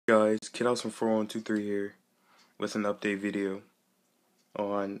guys, Kidhouse from 4123 here with an update video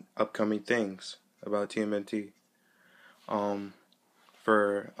on upcoming things about Tmnt.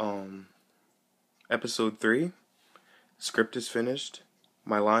 For episode 3, script is finished,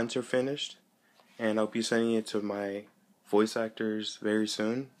 my lines are finished, and I'll be sending it to my voice actors very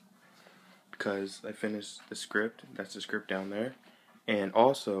soon because I finished the script. That's the script down there. And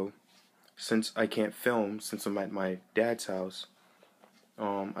also, since I can't film, since I'm at my dad's house,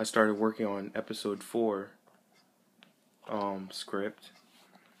 I started working on episode 4 script,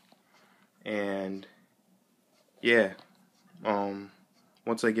 and yeah,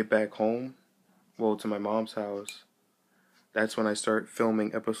 once I get back home, well, to my mom's house, that's when I start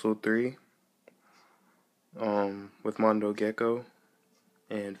filming episode 3 with Mondo Gecko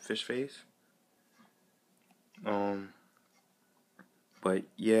and Fishface. But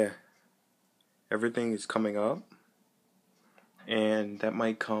yeah, everything is coming up, and that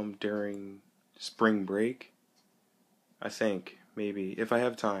might come during spring break. I think, maybe, if I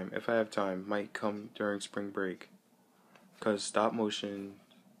have time, might come during spring break, because stop motion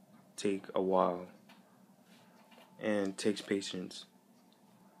take a while, and takes patience,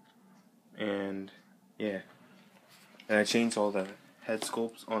 and yeah, and I changed all the head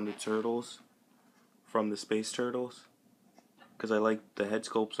sculpts on the turtles from the space turtles, because I like the head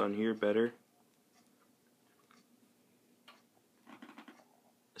sculpts on here better,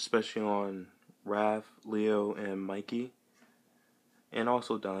 especially on Raph, Leo, and Mikey, and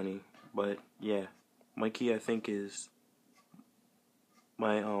also Donnie. But yeah, Mikey I think is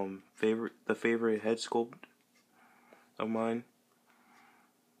my favorite head sculpt of mine.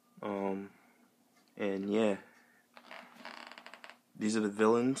 And yeah, these are the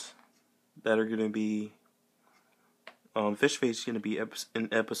villains that are gonna be. Fishface is gonna be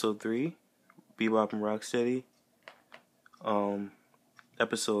in episode 3, Bebop and Rocksteady.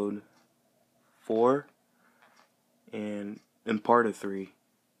 Episode 4, and in part of 3.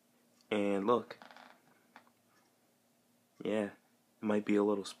 And look, yeah, it might be a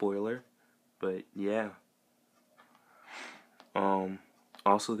little spoiler, but yeah.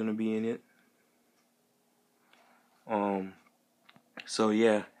 Also gonna be in it. So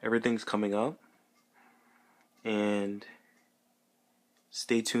yeah, everything's coming up, and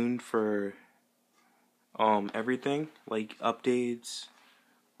stay tuned for everything, like updates,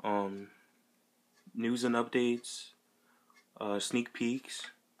 news and updates, sneak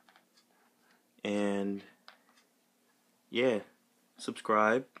peeks, and yeah,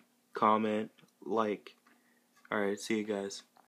 subscribe, comment, like. Alright, see you guys.